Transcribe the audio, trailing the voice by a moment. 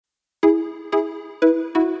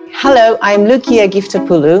Hello, I'm Lucia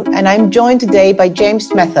Giftopoulou, and I'm joined today by James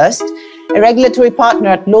Smethurst, a regulatory partner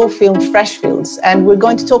at law firm Freshfields, and we're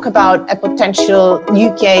going to talk about a potential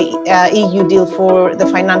UK-EU deal for the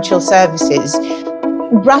financial services.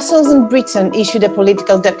 Brussels and Britain issued a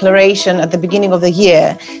political declaration at the beginning of the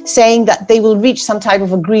year saying that they will reach some type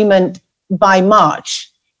of agreement by March.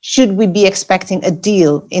 Should we be expecting a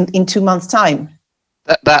deal in 2 months' time?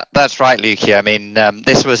 That's right, Lucia. I mean,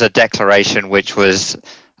 this was a declaration which was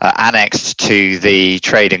annexed to the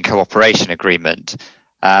Trade and Cooperation Agreement,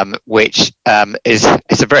 which is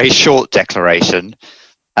a very short declaration.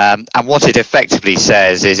 And what it effectively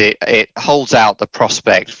says is it holds out the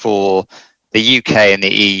prospect for the UK and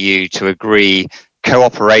the EU to agree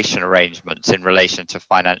cooperation arrangements in relation to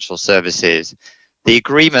financial services. The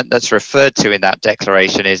agreement that's referred to in that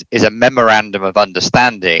declaration is a memorandum of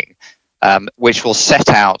understanding, which will set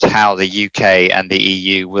out how the UK and the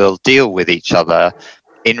EU will deal with each other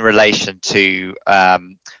in relation to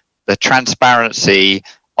the transparency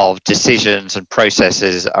of decisions and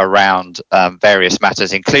processes around various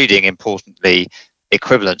matters, including, importantly,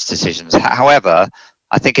 equivalence decisions. However,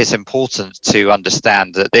 I think it's important to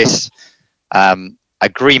understand that this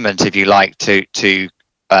agreement, if you like, to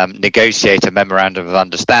negotiate a memorandum of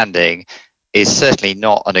understanding is certainly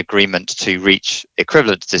not an agreement to reach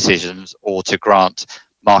equivalence decisions or to grant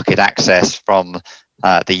market access from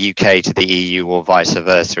the UK to the EU or vice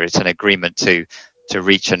versa. It's an agreement to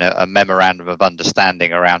reach a memorandum of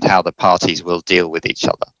understanding around how the parties will deal with each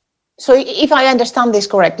other. So if I understand this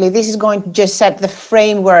correctly, this is going to just set the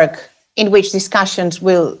framework in which discussions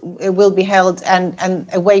will be held and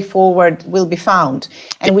a way forward will be found.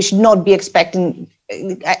 And we should not be expecting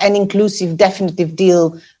an inclusive, definitive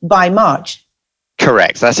deal by March.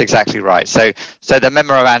 Correct. That's exactly right. So the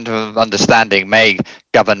memorandum of understanding may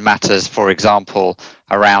govern matters, for example,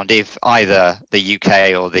 around if either the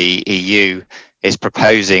UK or the EU is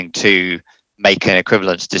proposing to make an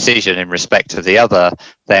equivalence decision in respect of the other,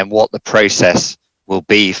 then what the process will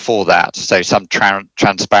be for that. So some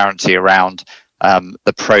transparency around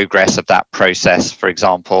the progress of that process, for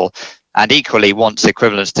example. And equally, once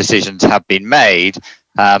equivalence decisions have been made,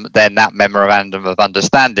 then that memorandum of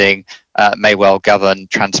understanding may well govern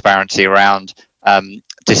transparency around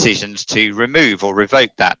decisions to remove or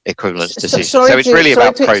revoke that equivalence decision. So it's really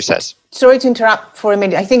about process. Sorry to interrupt for a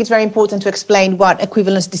minute. I think it's very important to explain what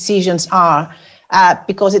equivalence decisions are,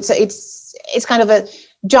 because it's kind of a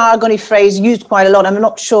jargony phrase used quite a lot. I'm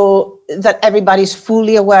not sure that everybody's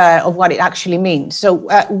fully aware of what it actually means. So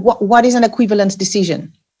what is an equivalence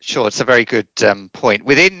decision? Sure, it's a very good point.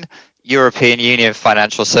 Within European Union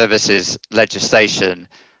financial services legislation,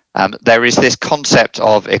 there is this concept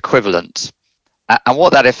of equivalence. And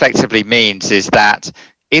what that effectively means is that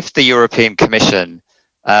if the European Commission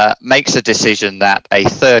makes a decision that a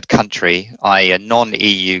third country, i.e. a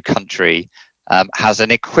non-EU country, has an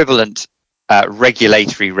equivalent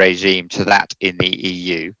regulatory regime to that in the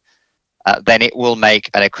EU, then it will make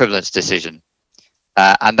an equivalence decision.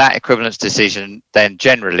 And that equivalence decision then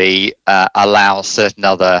generally allows certain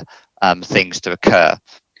other things to occur.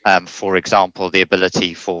 For example, the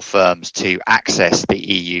ability for firms to access the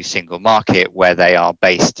EU single market where they are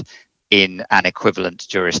based in an equivalent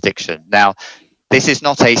jurisdiction. Now, this is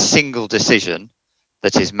not a single decision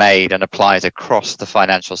that is made and applies across the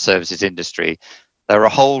financial services industry. There are a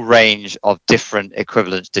whole range of different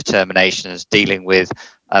equivalence determinations dealing with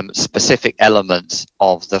specific elements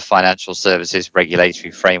of the financial services regulatory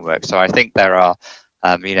framework. So I think there are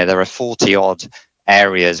 40 odd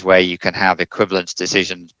areas where you can have equivalence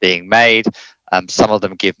decisions being made. Some of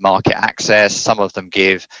them give market access, some of them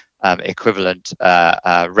give equivalent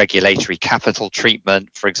regulatory capital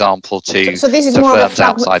treatment, for example, to so this is more of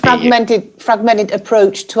a fragmented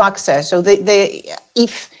approach to access. So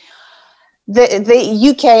if the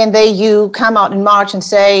UK and the EU come out in March and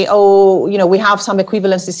say, we have some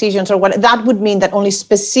equivalence decisions or what, that would mean that only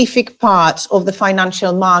specific parts of the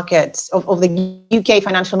financial markets, of the UK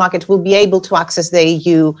financial markets will be able to access the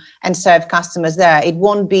EU and serve customers there.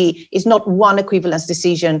 It's not one equivalence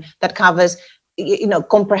decision that covers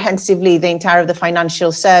comprehensively the entire of the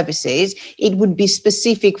financial services. It would be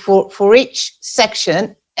specific for each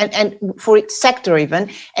section and for each sector even.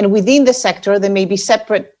 And within the sector, there may be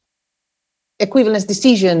separate equivalence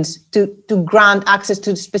decisions to grant access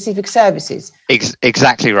to specific services.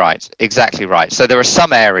 Exactly right. So there are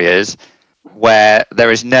some areas where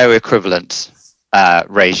there is no equivalence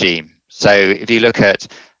regime. So if you look at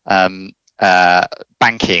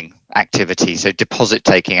banking activity, so deposit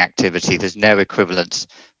taking activity, there's no equivalence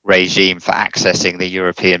regime for accessing the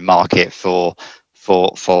European market for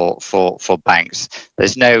banks.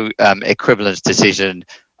 There's no equivalence decision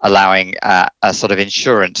allowing a sort of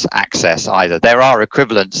insurance access either. There are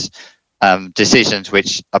equivalence decisions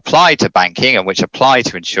which apply to banking and which apply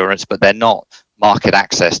to insurance, but they're not market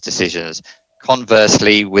access decisions.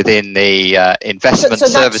 Conversely, within the investment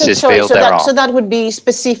services field, there are. So that would be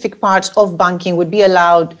specific parts of banking would be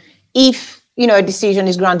allowed if, a decision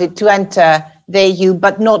is granted to enter the EU,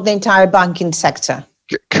 but not the entire banking sector.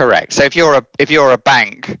 Correct. So if you're a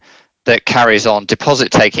bank that carries on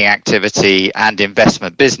deposit-taking activity and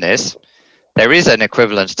investment business, there is an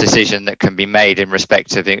equivalence decision that can be made in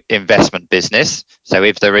respect of investment business. So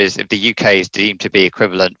if the UK is deemed to be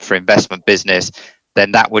equivalent for investment business,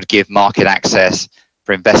 then that would give market access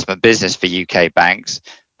for investment business for UK banks,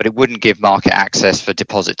 but it wouldn't give market access for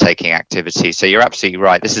deposit-taking activity. So you're absolutely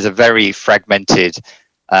right. This is a very fragmented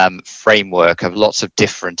framework of lots of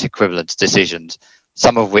different equivalence decisions,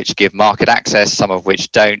 some of which give market access, some of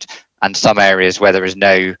which don't, and some areas where there is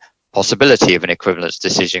no possibility of an equivalence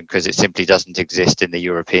decision because it simply doesn't exist in the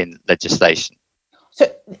European legislation. So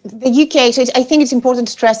the UK, so I think it's important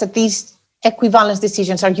to stress that these equivalence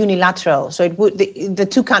decisions are unilateral. So it would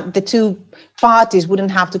the two parties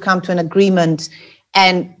wouldn't have to come to an agreement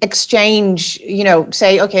and exchange,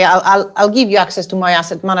 say, okay, I'll give you access to my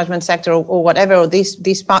asset management sector or whatever, or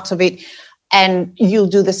these parts of it, and you'll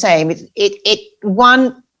do the same.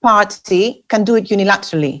 One party can do it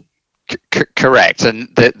unilaterally. Correct, and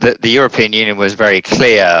the European Union was very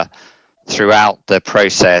clear throughout the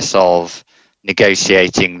process of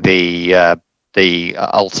negotiating the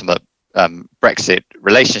ultimate Brexit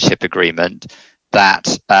relationship agreement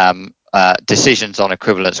that decisions on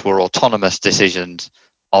equivalence were autonomous decisions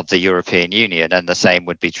of the European Union, and the same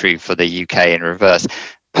would be true for the UK in reverse.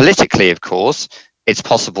 Politically, of course, it's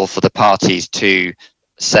possible for the parties to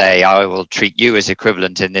say, I will treat you as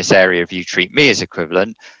equivalent in this area if you treat me as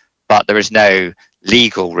equivalent, but there is no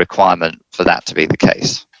legal requirement for that to be the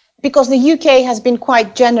case. Because the UK has been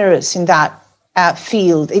quite generous in that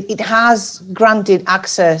field. It has granted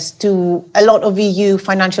access to a lot of EU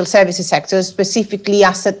financial services sectors, specifically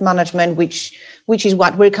asset management, which is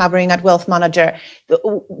what we're covering at Wealth Manager.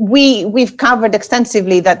 We've covered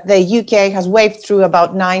extensively that the UK has waved through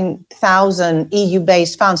about 9,000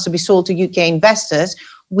 EU-based funds to be sold to UK investors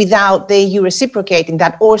without the EU reciprocating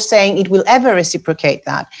that or saying it will ever reciprocate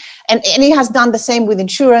that. And it has done the same with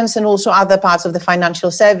insurance and also other parts of the financial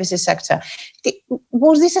services sector.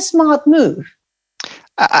 Was this a smart move?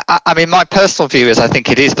 I mean, my personal view is I think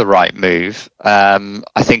it is the right move. I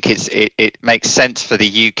think it makes sense for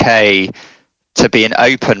the UK to be an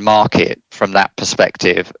open market from that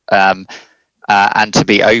perspective, and to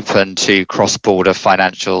be open to cross-border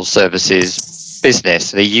financial services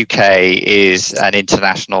business. The UK is an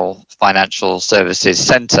international financial services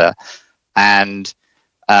centre, and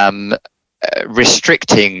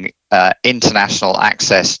restricting international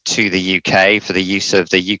access to the UK for the use of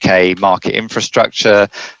the UK market infrastructure,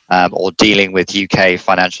 or dealing with UK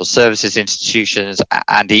financial services institutions,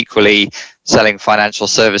 and equally selling financial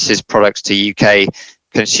services products to UK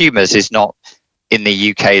consumers is not in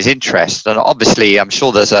the UK's interest. And obviously, I'm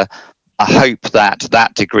sure there's a hope that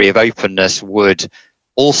that degree of openness would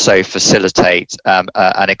also facilitate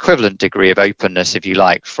an equivalent degree of openness, if you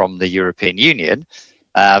like, from the European Union.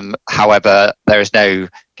 However, there is no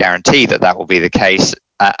guarantee that that will be the case.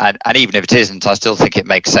 And even if it isn't, I still think it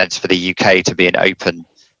makes sense for the UK to be an open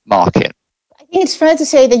market. I think it's fair to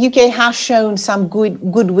say the UK has shown some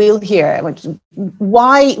goodwill here.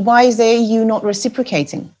 Why is the EU not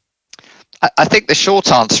reciprocating? I think the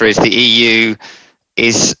short answer is the EU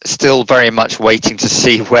is still very much waiting to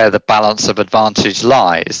see where the balance of advantage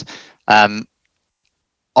lies.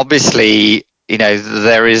 Obviously,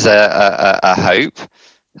 there is a hope,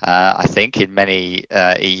 I think, in many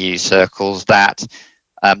EU circles that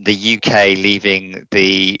the UK leaving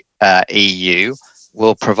the EU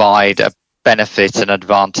will provide a benefit and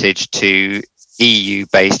advantage to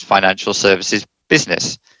EU-based financial services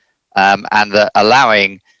business, and that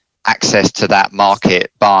allowing access to that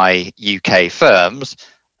market by UK firms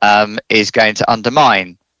is going to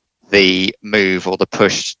undermine the move or the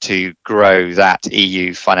push to grow that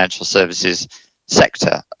EU financial services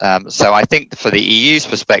sector. So I think for the EU's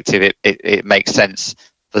perspective, it makes sense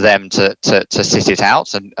for them to sit it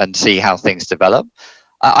out and see how things develop.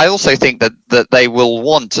 I also think that they will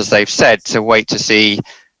want, as they've said, to wait to see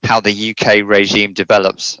how the UK regime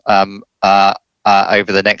develops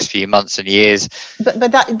over the next few months and years. But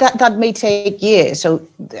that may take years. So,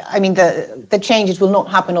 I mean, the changes will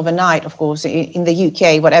not happen overnight, of course, in the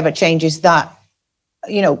UK, whatever changes that,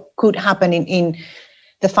 could happen in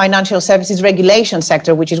the financial services regulation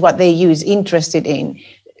sector, which is what the EU is interested in.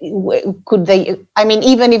 could they, I mean,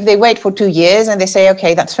 even if they wait for 2 years and they say,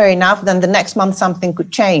 okay, that's fair enough, then the next month something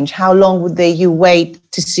could change. How long would you wait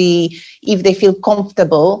to see if they feel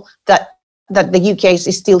comfortable that the UK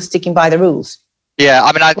is still sticking by the rules? Yeah,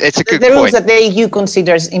 I mean, it's a good point. The rules point. that the EU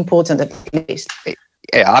considers important, at least.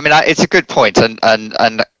 Yeah, I mean, it's a good point,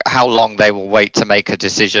 and how long they will wait to make a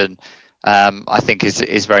decision, I think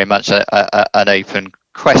is very much an open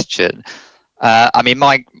question. I mean,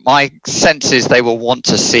 my sense is they will want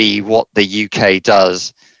to see what the UK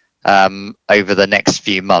does over the next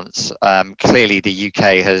few months. Clearly, the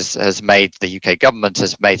UK government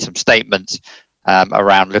has made some statements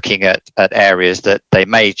around looking at areas that they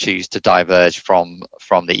may choose to diverge from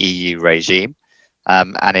the EU regime.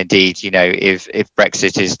 And indeed, you know, if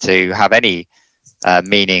Brexit is to have any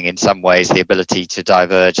meaning in some ways, the ability to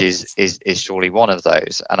diverge is surely one of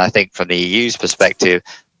those. And I think from the EU's perspective,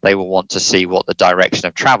 they will want to see what the direction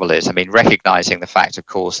of travel is. I mean, recognizing the fact, of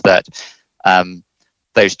course, that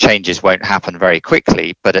those changes won't happen very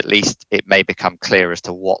quickly, but at least it may become clear as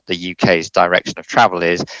to what the UK's direction of travel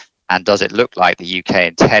is. And does it look like the UK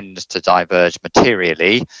intends to diverge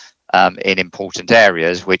materially in important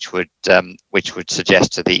areas, which would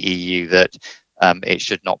suggest to the EU that it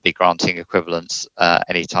should not be granting equivalence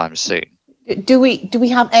anytime soon. Do we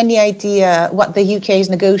have any idea what the UK is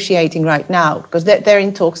negotiating right now? Because they're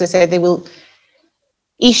in talks. They say they will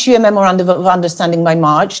issue a memorandum of understanding by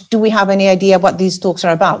March. Do we have any idea what these talks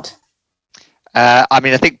are about? I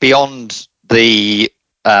mean, I think beyond the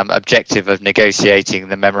objective of negotiating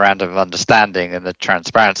the memorandum of understanding and the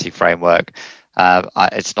transparency framework,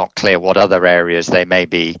 it's not clear what other areas they may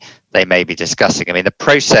be discussing. I mean, the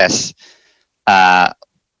process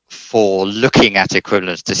for looking at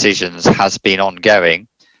equivalence decisions has been ongoing.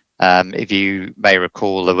 If you may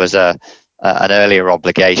recall, there was an earlier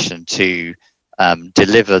obligation to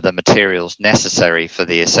deliver the materials necessary for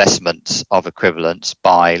the assessment of equivalence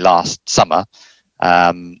by last summer,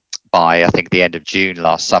 by I think the end of June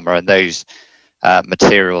last summer, and those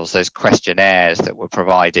materials, those questionnaires that were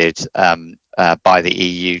provided by the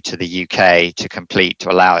EU to the UK to complete,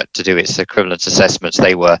 to allow it to do its equivalence assessments,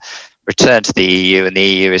 they were returned to the EU, and the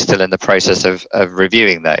EU is still in the process of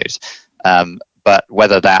reviewing those. But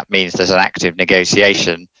whether that means there's an active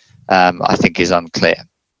negotiation, I think is unclear.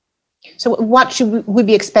 So what should we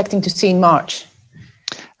be expecting to see in March?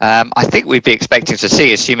 I think we'd be expecting to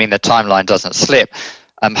see, assuming the timeline doesn't slip,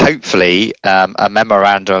 hopefully a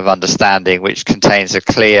memorandum of understanding which contains a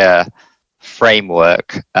clear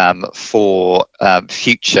framework for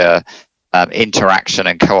future interaction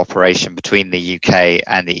and cooperation between the UK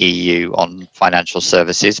and the EU on financial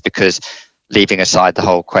services, because leaving aside the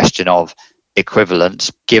whole question of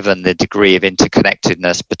equivalence, given the degree of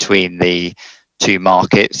interconnectedness between the two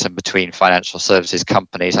markets and between financial services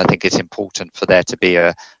companies, I think it's important for there to be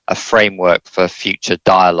a framework for future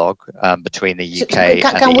dialogue between the UK and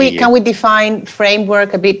the EU. Can we define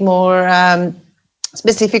framework a bit more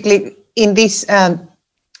specifically in this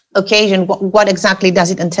occasion? What exactly does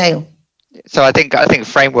it entail? So I think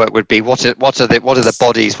framework would be what are the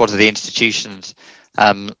bodies, what are the institutions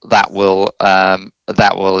that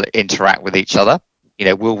will interact with each other. You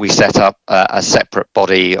know, will we set up a separate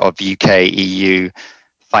body of UK EU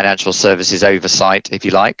financial services oversight, if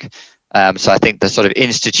you like? So I think the sort of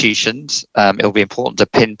institutions, it'll be important to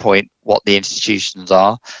pinpoint what the institutions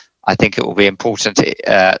are. I think it will be important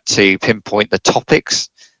to pinpoint the topics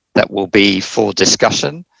that will be for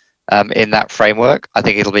discussion in that framework. I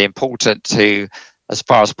think it'll be important to, as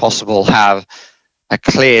far as possible, have a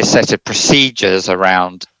clear set of procedures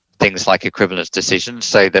around things like equivalence decisions,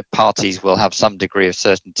 so that parties will have some degree of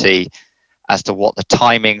certainty as to what the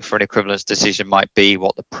timing for an equivalence decision might be,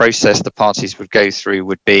 what the process the parties would go through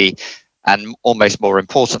would be, and almost more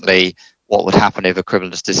importantly, what would happen if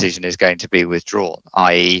equivalence decision is going to be withdrawn,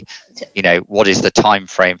 i.e., you know, what is the time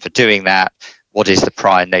frame for doing that? What is the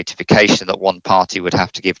prior notification that one party would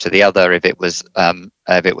have to give to the other if it was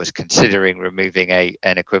considering removing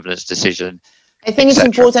an equivalence decision? I think it's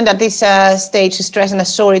important at this stage to stress, and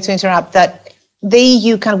sorry to interrupt, that the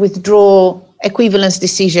EU can withdraw equivalence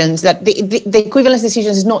decisions, that the equivalence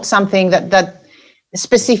decisions is not something that is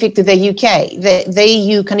specific to the UK. The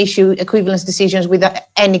EU can issue equivalence decisions with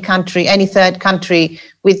any country, any third country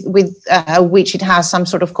with which it has some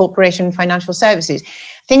sort of cooperation in financial services.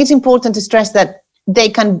 I think it's important to stress that they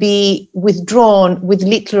can be withdrawn with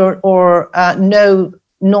little or no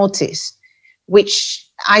notice, which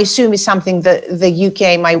I assume is something that the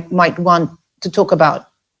UK might want to talk about.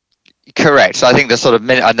 Correct. So I think the sort of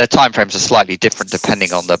and the timeframes are slightly different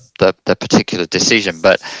depending on the particular decision,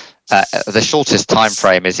 but the shortest time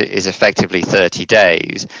frame is effectively 30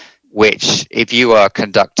 days. which, if you are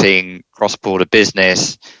conducting cross-border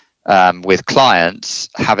business with clients,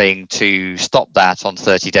 having to stop that on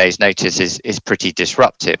 30 days notice is pretty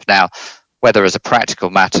disruptive. Now, whether as a practical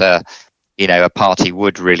matter, a party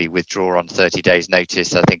would really withdraw on 30 days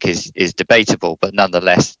notice, I think is debatable, but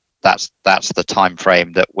nonetheless, that's the time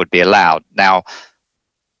frame that would be allowed. Now,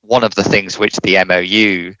 one of the things which the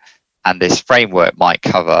MOU and this framework might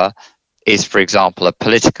cover is, for example, a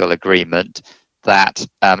political agreement that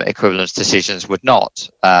equivalence decisions would not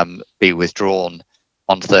be withdrawn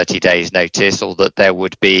on 30 days notice, or that there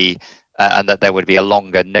would be a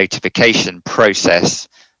longer notification process,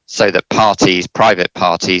 so that private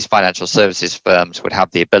parties, financial services firms would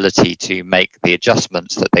have the ability to make the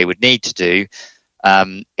adjustments that they would need to do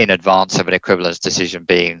in advance of an equivalence decision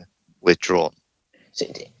being withdrawn. So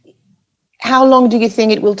how long do you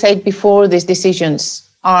think it will take before these decisions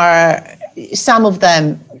some of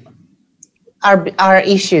them are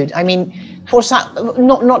issued? I mean, for some,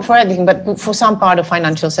 not for everything, but for some part of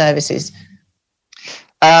financial services.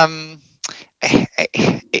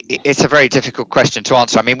 It's a very difficult question to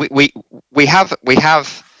answer. I mean, we have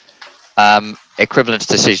equivalence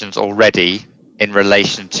decisions already in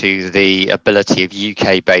relation to the ability of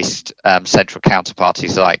UK-based central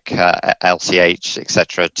counterparties like LCH,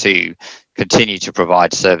 etc., to continue to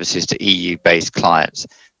provide services to EU-based clients.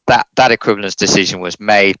 That equivalence decision was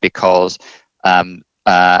made because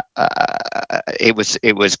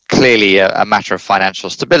it was clearly a matter of financial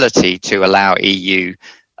stability to allow EU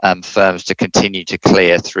firms to continue to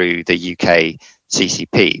clear through the UK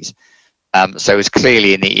CCPs. So it was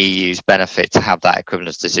clearly in the EU's benefit to have that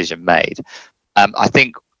equivalence decision made. I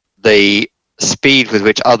think the speed with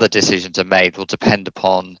which other decisions are made will depend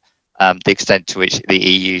upon the extent to which the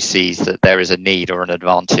EU sees that there is a need or an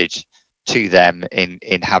advantage to them in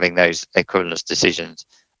having those equivalence decisions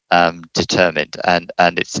determined, and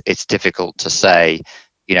it's difficult to say,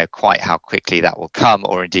 quite how quickly that will come,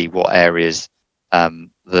 or indeed what areas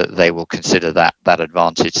that they will consider that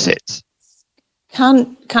advantage sits.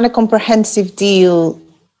 Can a comprehensive deal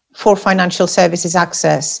for financial services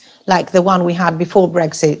access, like the one we had before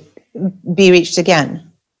Brexit, be reached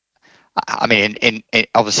again? I mean, in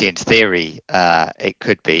obviously in theory, it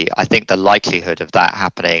could be. I think the likelihood of that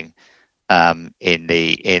happening in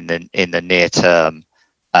the near term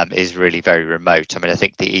is really very remote. I mean, I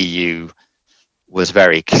think the EU was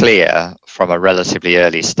very clear from a relatively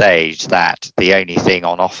early stage that the only thing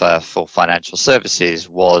on offer for financial services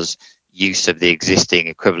was use of the existing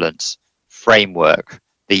equivalence framework.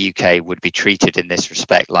 The UK would be treated in this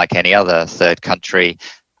respect like any other third country,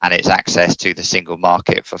 and its access to the single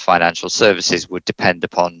market for financial services would depend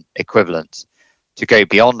upon equivalence. To go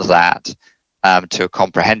beyond that to a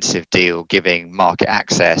comprehensive deal giving market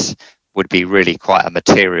access would be really quite a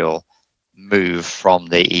material move from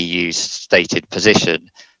the EU's stated position,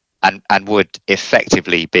 and would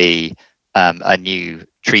effectively be a new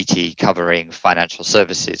treaty covering financial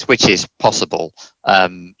services, which is possible,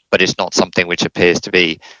 but it's not something which appears to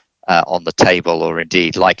be on the table, or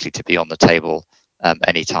indeed likely to be on the table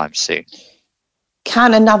anytime soon.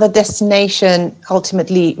 Can another destination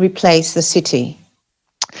ultimately replace the city?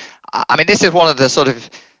 I mean, this is one of the sort of,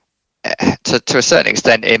 to a certain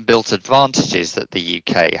extent, inbuilt advantages that the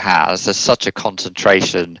UK has. There's such a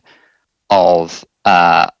concentration of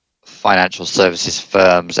financial services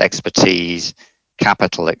firms, expertise,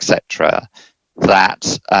 capital, etc.,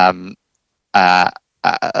 that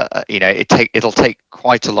it'll take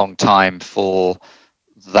quite a long time for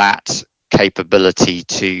that capability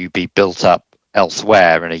to be built up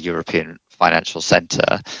elsewhere in a European financial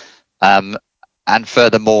centre. And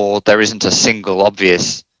furthermore, there isn't a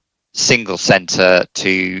single centre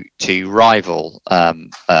to rival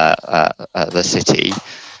the city.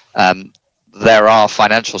 There are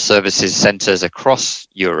financial services centres across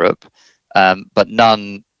Europe, but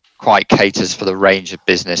none quite caters for the range of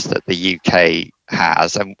business that the UK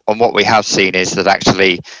has. And what we have seen is that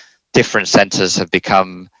actually different centres have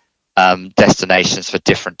become destinations for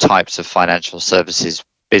different types of financial services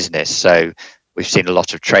business. So we've seen a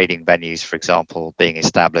lot of trading venues, for example, being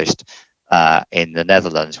established in the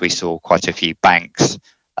Netherlands. We saw quite a few banks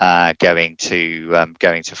going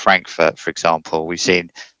to Frankfurt, for example. We've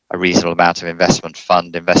seen a reasonable amount of investment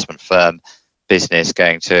firm business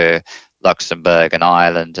going to Luxembourg and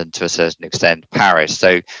Ireland, and to a certain extent Paris.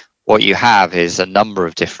 So what you have is a number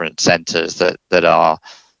of different centres that are,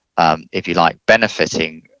 if you like,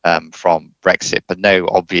 benefiting from Brexit, but no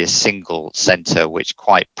obvious single centre which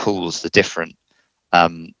quite pools the different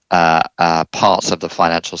parts of the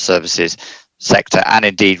financial services sector, and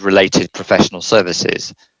indeed related professional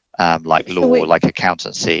services like law, like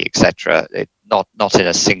accountancy, etc. Not in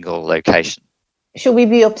a single location. Should we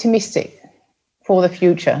be optimistic for the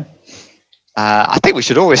future? I think we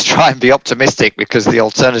should always try and be optimistic, because the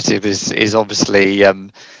alternative is obviously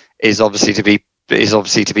to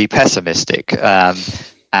be pessimistic,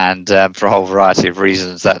 and for a whole variety of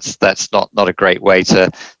reasons, that's not a great way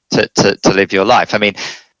to live your life. I mean,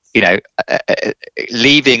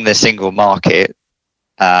 leaving the single market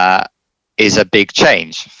is a big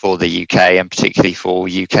change for the UK, and particularly for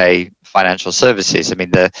UK financial services. I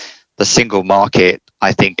mean, the single market,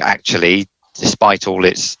 I think, actually, despite all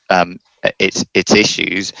its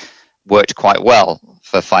issues, worked quite well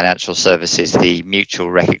for financial services. The mutual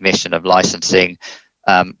recognition of licensing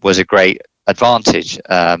was a great advantage.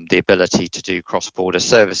 The ability to do cross-border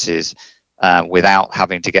services without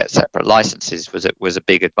having to get separate licenses was a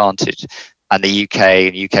big advantage. And the UK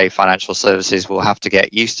and UK financial services will have to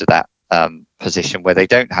get used to that position where they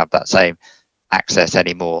don't have that same access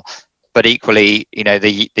anymore. But equally,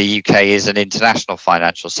 the UK is an international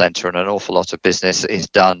financial centre, and an awful lot of business is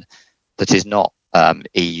done that is not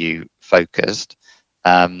EU focused.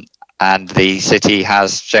 And the city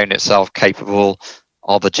has shown itself capable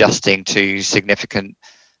of adjusting to significant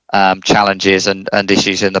challenges and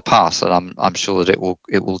issues in the past, and I'm sure that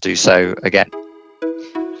it will do so again.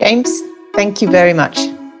 James, thank you very much.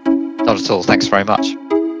 Not at all. Thanks very much.